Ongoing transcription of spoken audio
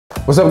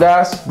What's up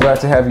guys? Glad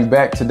to have you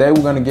back. Today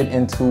we're gonna get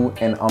into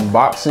an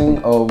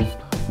unboxing of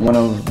one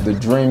of the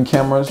dream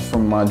cameras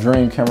from my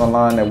dream camera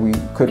line that we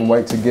couldn't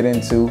wait to get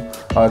into.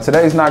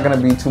 Today's not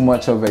gonna be too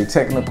much of a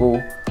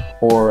technical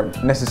or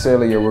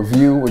necessarily a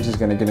review. We're just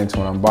gonna get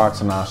into an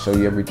unboxing. I'll show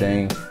you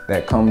everything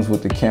that comes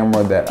with the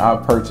camera that I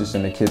purchased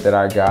and the kit that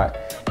I got,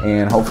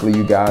 and hopefully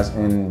you guys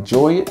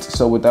enjoy it.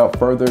 So without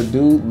further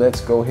ado,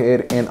 let's go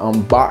ahead and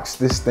unbox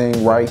this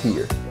thing right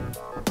here.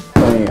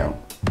 Bam,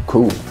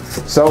 cool.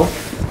 So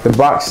the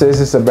box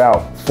says it's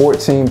about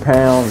 14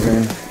 pounds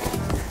and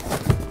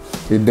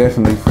it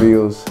definitely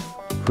feels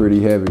pretty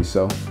heavy.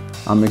 So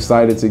I'm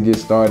excited to get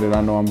started.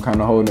 I know I'm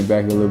kind of holding it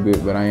back a little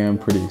bit, but I am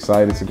pretty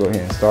excited to go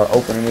ahead and start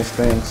opening this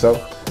thing. So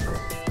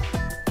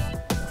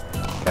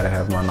gotta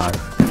have my knife.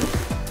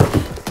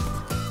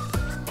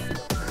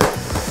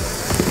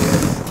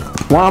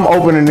 While I'm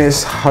opening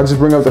this, I'll just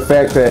bring up the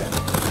fact that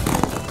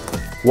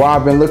while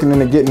I've been looking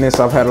into getting this,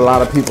 I've had a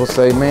lot of people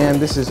say, man,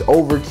 this is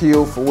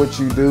overkill for what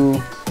you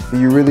do. Do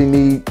you really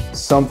need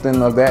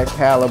something of that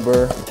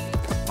caliber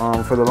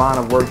for the line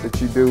of work that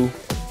you do?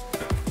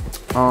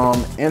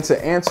 And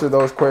to answer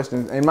those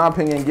questions, in my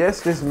opinion,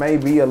 yes, this may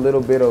be a little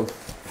bit of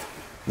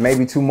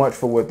maybe too much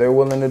for what they're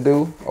willing to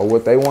do or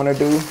what they want to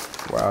do.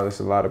 Wow,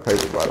 there's a lot of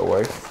paper, by the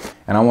way.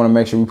 And I want to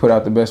make sure we put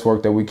out the best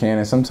work that we can.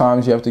 And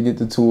sometimes you have to get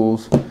the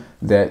tools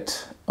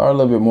that are a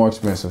little bit more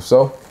expensive.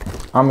 So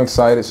I'm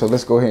excited. So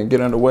let's go ahead and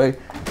get underway.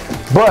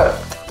 But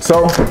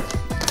so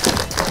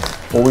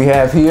what we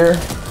have here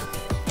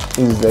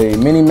is a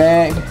mini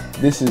mag.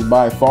 This is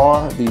by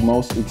far the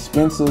most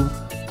expensive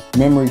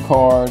memory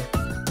card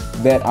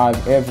that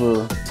I've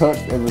ever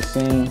touched, ever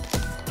seen.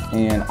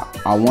 And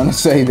I want to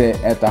say that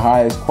at the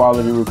highest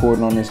quality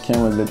recording on this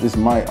camera, that this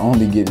might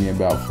only get me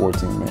about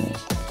 14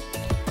 minutes.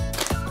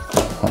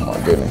 Oh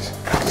my goodness.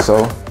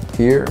 So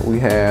here we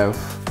have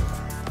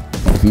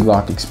a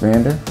V-Lock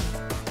expander.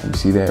 You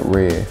see that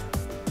red?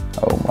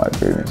 Oh my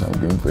goodness, I'm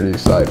getting pretty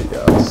excited,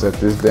 y'all. Set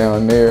this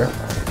down there.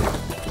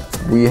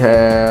 We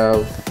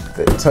have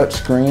the touch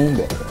screen,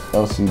 the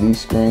LCD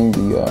screen,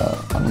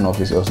 I don't know if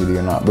it's LCD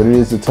or not, but it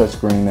is the touch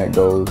screen that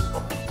goes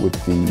with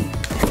the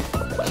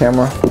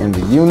camera and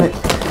the unit.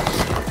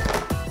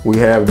 We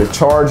have the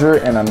charger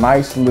and a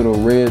nice little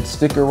red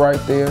sticker right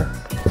there.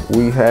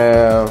 We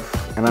have,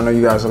 and I know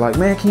you guys are like,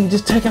 man, can you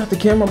just take out the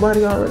camera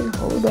body already?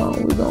 Hold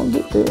on, we're gonna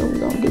get there, we're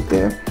gonna get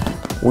there.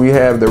 We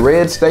have the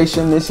red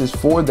station. This is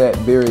for that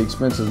very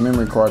expensive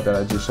memory card that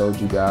I just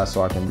showed you guys,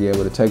 so I can be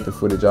able to take the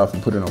footage off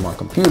and put it on my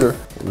computer.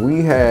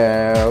 We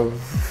have,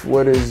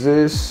 what is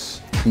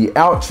this? The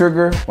out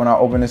trigger. When I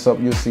open this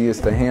up, you'll see it's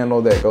the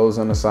handle that goes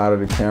on the side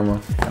of the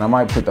camera. And I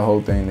might put the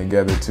whole thing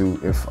together too,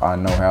 if I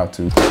know how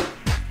to.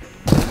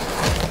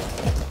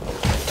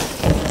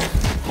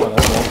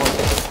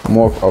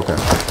 More, okay.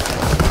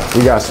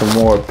 We got some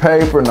more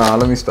paper. Nah,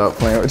 let me stop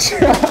playing with you.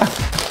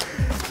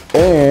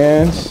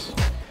 And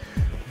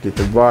get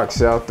the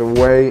box out the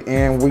way,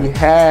 and we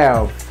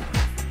have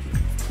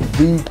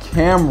the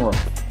camera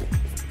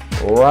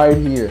right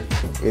here.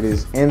 It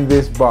is in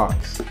this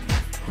box.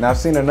 Now I've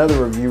seen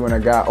another review and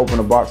a guy opened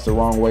the box the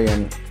wrong way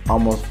and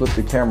almost flipped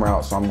the camera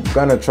out, so I'm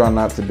gonna try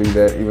not to do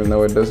that, even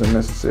though it doesn't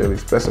necessarily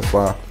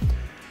specify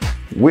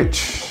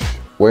which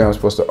way I'm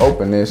supposed to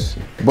open this.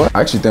 But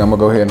I actually think I'm gonna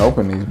go ahead and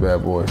open these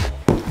bad boys.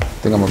 I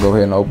think I'm gonna go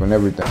ahead and open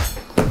everything.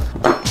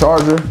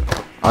 Charger.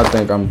 I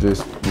think I'm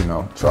just, you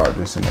know, charge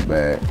this in the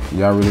bag.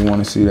 Y'all really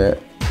want to see that?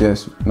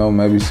 Yes, no,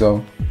 maybe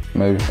so,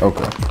 maybe,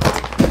 okay.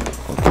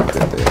 We'll keep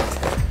that there.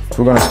 So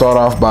we're gonna start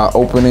off by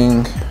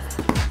opening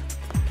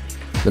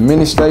the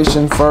mini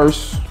station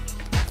first.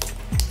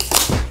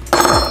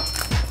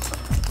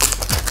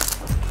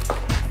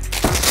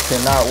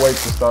 Cannot wait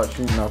to start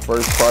shooting our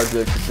first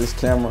project with this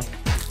camera.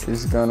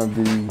 It's gonna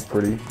be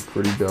pretty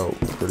dope,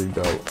 pretty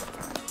dope.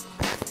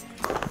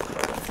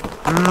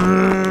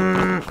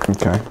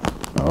 Okay.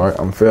 All right,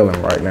 I'm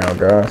failing right now,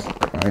 guys.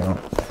 Hang on.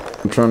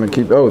 I'm trying to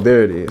keep, oh,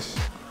 there it is.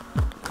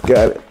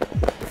 Got it.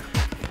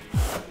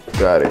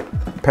 Got it.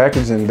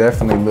 Packaging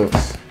definitely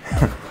looks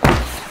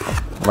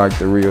like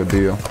the real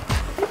deal.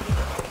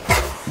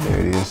 There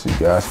it is, so you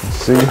guys can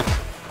see.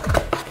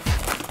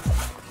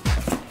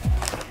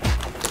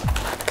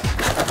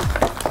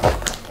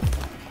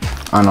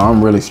 I know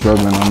I'm really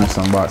struggling on this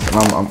unboxing.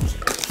 I'm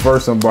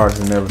first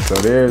unboxing ever. So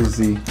there's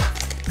the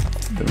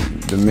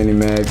mini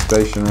mag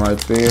station right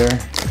there.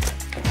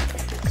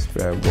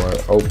 Bad boy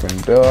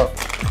opened up.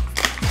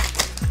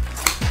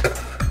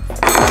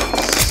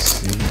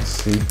 Let's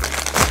see.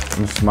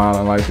 I'm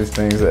smiling like this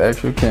thing's an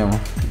actual camera.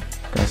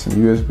 Got some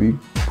USB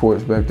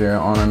ports back there,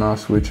 on and off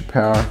switch,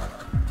 power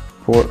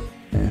port,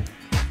 and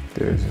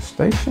there's a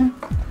station.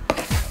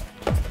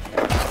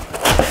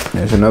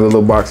 There's another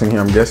little box in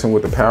here, I'm guessing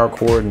with the power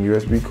cord and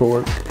USB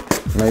cord,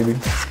 maybe.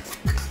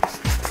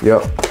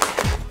 Yep.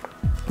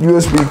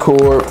 USB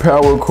cord,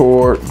 power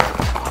cord.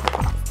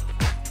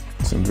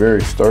 Some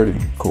very sturdy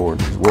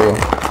cords as well.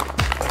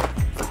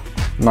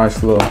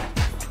 Nice little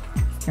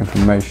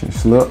information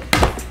slip.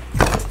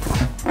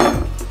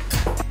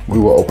 We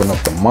will open up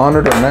the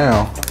monitor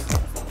now.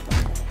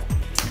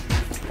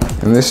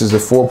 And this is the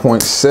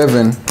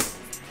 4.7,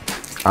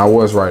 I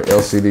was right,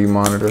 LCD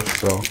monitor.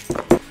 So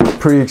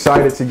pretty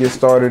excited to get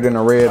started in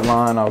a red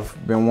line. I've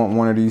been wanting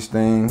one of these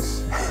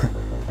things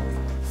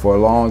for a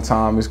long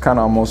time. It's kind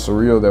of almost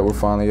surreal that we're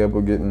finally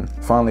able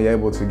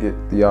to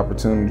get the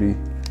opportunity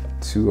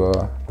to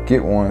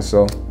get one.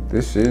 So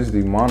this is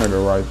the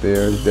monitor right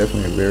there. It's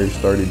definitely a very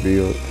sturdy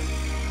build.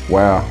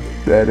 Wow,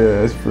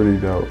 that's pretty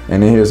dope.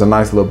 And then here's a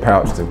nice little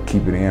pouch to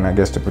keep it in, I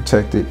guess, to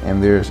protect it.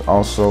 And there's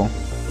also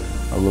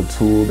a little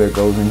tool that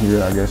goes in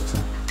here, I guess, to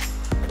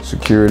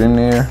secure it in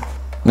there.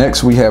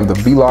 Next, we have the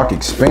V-Lock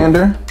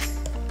expander.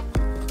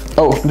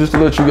 Oh, just to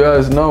let you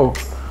guys know,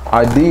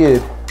 I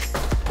did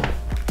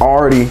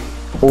already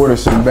order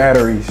some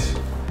batteries.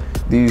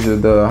 These are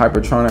the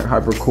Hypertronic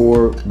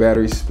HyperCore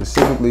batteries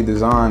specifically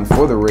designed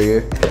for the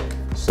Red.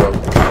 So,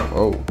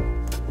 oh,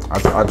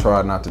 I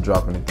tried not to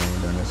drop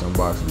anything during this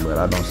unboxing, but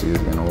I don't see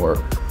it gonna work.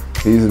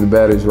 These are the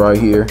batteries right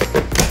here.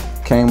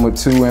 Came with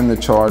 2 in the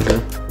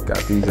charger.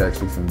 Got these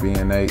actually from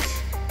B&H.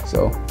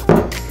 So,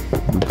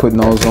 I'm putting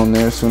those on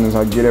there as soon as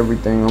I get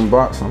everything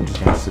unboxed. I'm just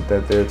gonna sit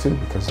that there too,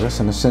 because that's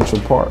an essential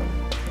part.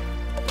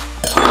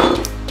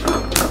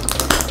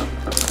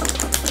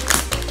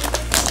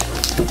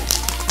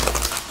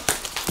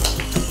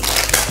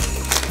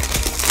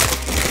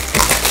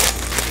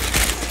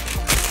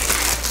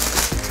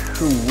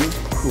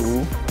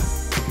 Cool.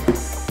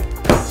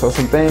 So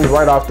some things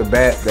right off the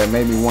bat that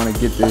made me want to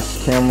get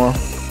this camera: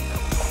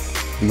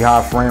 the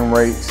high frame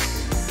rates,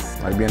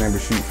 like being able to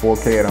shoot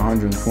 4K at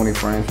 120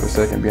 frames per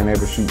second, being able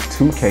to shoot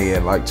 2K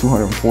at like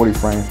 240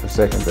 frames per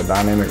second. The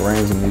dynamic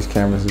range in these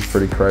cameras is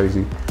pretty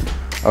crazy.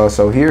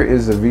 So here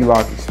is the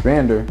V-Lock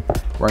expander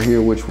right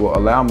here, which will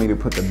allow me to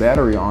put the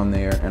battery on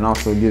there, and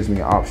also gives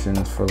me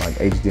options for like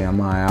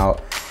HDMI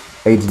out,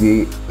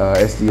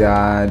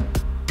 SDI,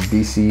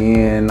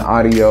 DCN,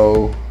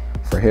 audio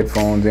for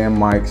headphones and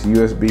mics,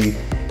 USB,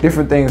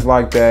 different things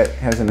like that.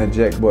 Has an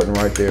eject button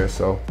right there,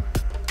 so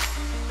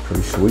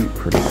pretty sweet.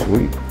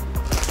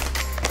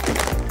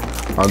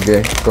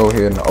 Okay, go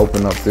ahead and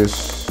open up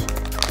this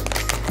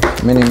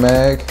mini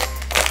mag.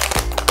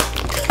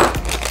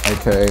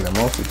 Okay, the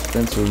most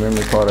expensive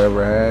memory card I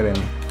ever had,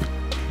 and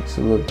it's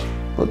a little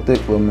thick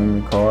little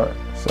memory card.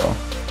 So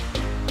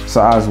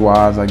size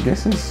wise, I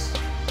guess it's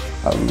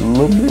a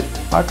little bit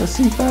like a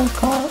CFast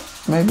card,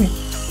 maybe.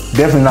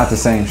 Definitely not the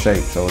same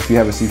shape. So if you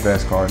have a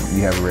CFast card and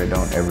you have a Red,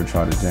 don't ever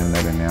try to jam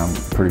that in there. I'm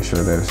pretty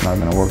sure that it's not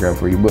gonna work out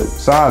for you. But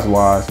size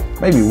wise,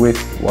 maybe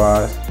width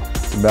wise,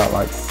 it's about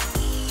like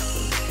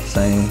the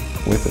same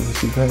width of a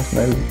CFast,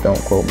 maybe.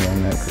 Don't quote me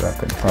on that, because I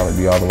could probably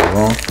be all the way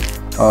wrong.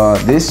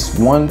 This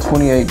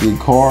 128 gig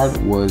card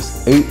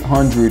was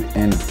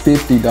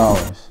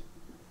 $850.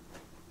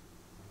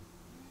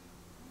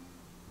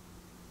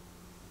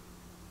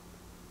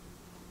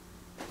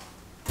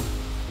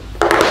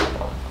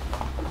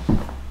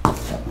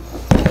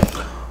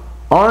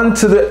 On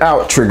to the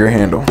out trigger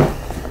handle.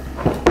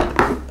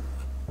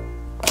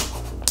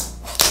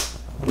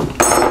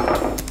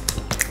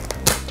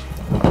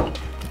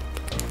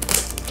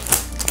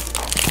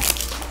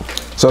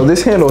 So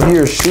this handle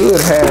here should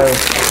have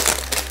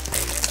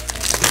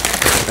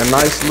a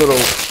nice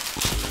little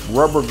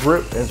rubber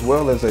grip, as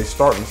well as a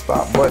start and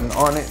stop button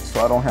on it,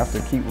 so I don't have to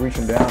keep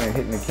reaching down and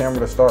hitting the camera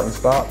to start and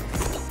stop.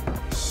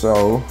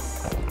 So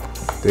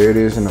there it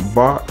is in the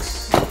box.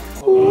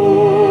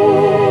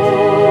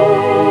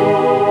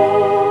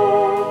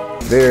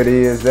 There it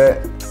is.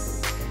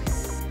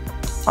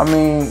 I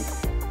mean,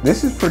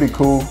 this is pretty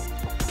cool.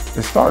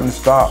 The start and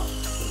stop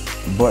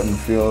button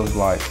feels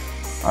like,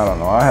 I don't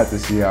know, I have to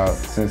see how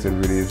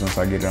sensitive it is once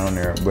I get it on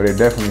there, but it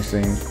definitely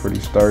seems pretty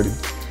sturdy.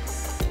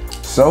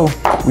 So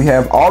we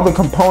have all the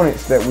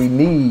components that we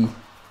need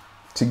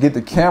to get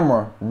the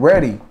camera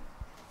ready.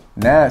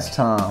 Now it's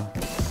time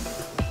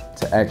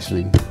to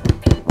actually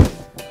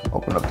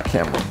open up the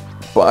camera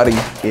body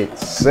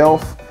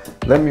itself.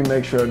 Let me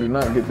make sure I do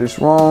not get this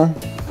wrong.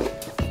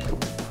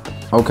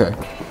 Okay,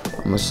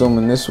 I'm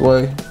assuming this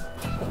way.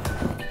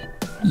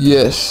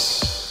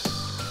 Yes.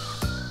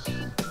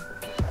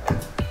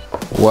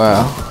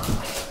 Wow.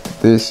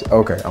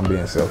 Okay, I'm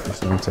being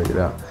selfish. Let me take it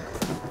out.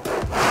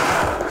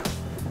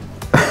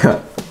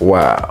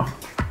 Wow.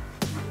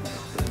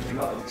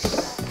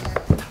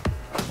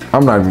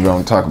 I'm not even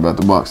gonna talk about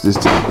the box this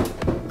time.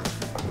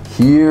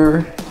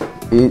 Here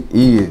it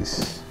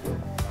is.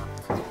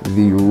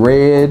 The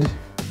Red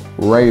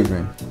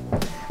Raven.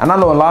 And I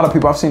know a lot of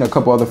people, I've seen a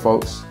couple other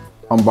folks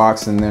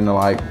unbox, and then they're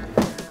like,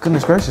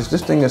 goodness gracious,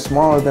 this thing is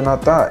smaller than I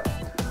thought.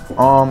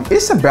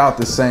 It's about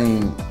the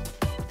same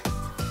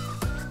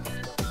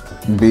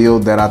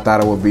build that I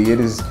thought it would be.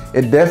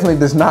 It definitely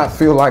does not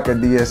feel like a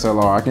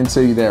DSLR. I can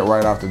tell you that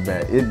right off the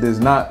bat. It does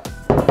not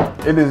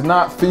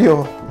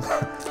feel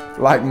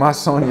like my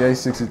Sony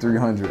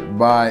a6300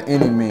 by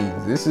any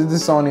means. This is the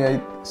Sony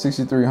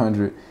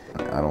a6300.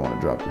 I don't want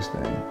to drop this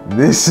thing.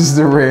 This is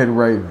the Red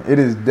Raven. It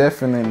is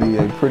definitely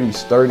a pretty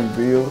sturdy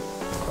build.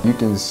 You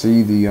can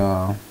see the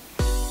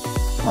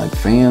like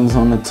fans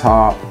on the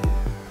top.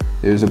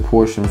 There's a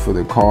portion for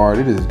the card.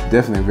 It is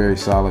definitely a very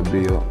solid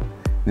build.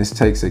 This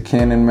takes a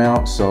Canon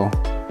mount, so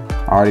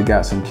I already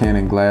got some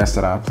Canon glass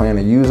that I plan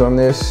to use on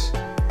this.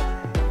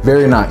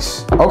 Very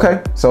nice.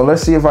 Okay, so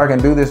let's see if I can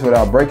do this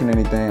without breaking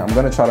anything. I'm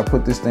gonna try to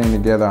put this thing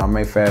together. I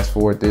may fast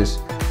forward this,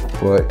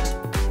 but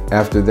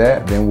after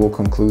that, then we'll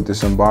conclude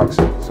this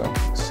unboxing. So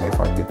let's see if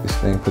I can get this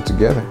thing put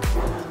together.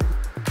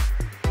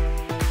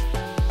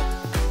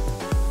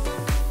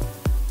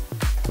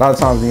 A lot of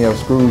times when you have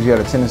screws, you have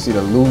a tendency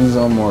to lose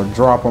them or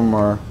drop them,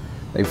 or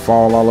they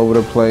fall all over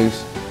the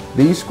place.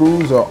 These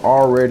screws are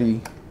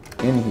already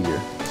in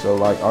here. So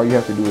like all you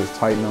have to do is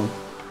tighten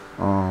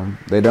them.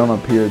 They don't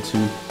appear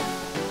to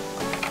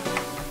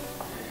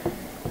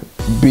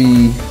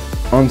be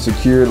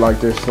unsecured, like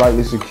they're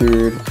slightly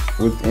secured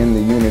within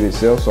the unit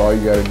itself. So all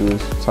you gotta do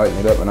is tighten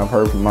it up. And I've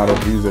heard from a lot of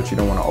reviews that you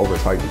don't wanna over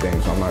tighten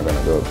things, so I'm not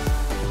gonna go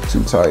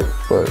too tight.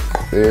 But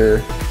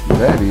there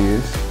that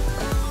is.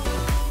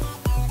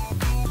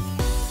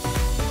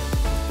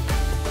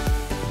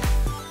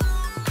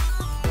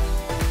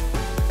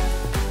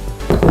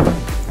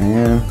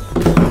 And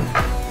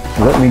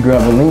let me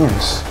grab a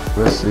lens.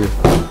 Let's see.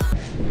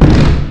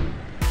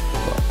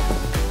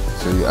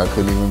 See, I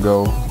couldn't even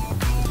go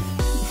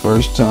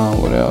first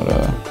time without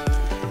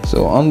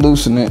so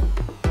unloosen it,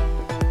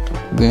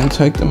 then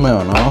take the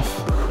mount off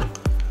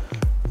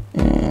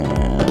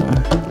and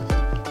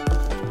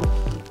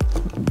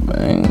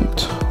bang,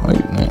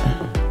 tighten it.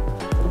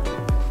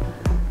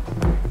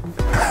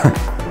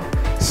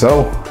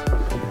 So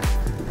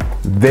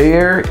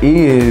there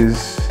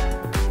is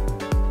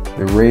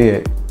the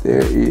red.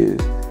 There is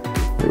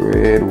the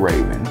red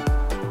Raven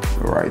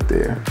right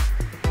there.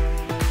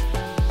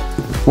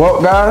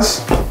 Well,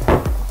 guys,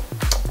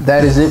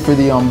 that is it for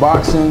the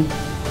unboxing.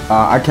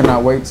 I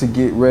cannot wait to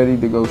get ready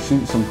to go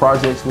shoot some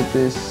projects with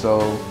this. So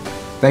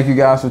thank you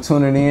guys for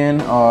tuning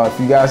in. If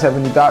you guys have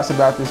any thoughts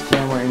about this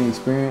camera, any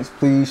experience,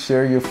 please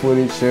share your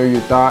footage, share your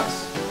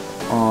thoughts.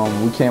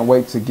 We can't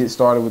wait to get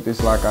started with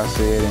this, like I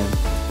said, and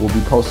we'll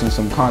be posting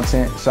some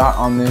content shot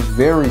on this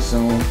very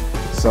soon.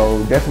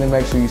 So definitely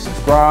make sure you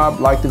subscribe,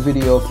 like the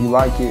video if you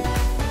like it,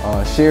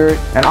 share it,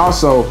 and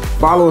also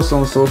follow us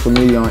on social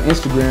media. On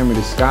Instagram, it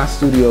is Skye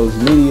Studios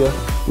Media.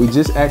 We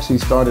just actually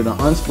started an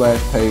Unsplash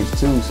page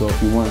too, so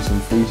if you want some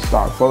free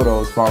stock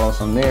photos, follow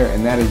us on there,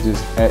 and that is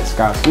just at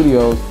Skye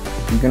Studios.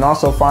 You can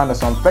also find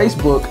us on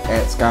Facebook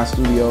at Skye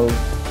Studios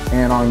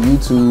and on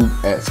YouTube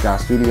at Skye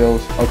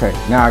Studios. Okay,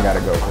 now I gotta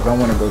go because I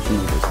want to go shoot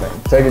with this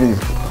thing. Take it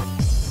easy.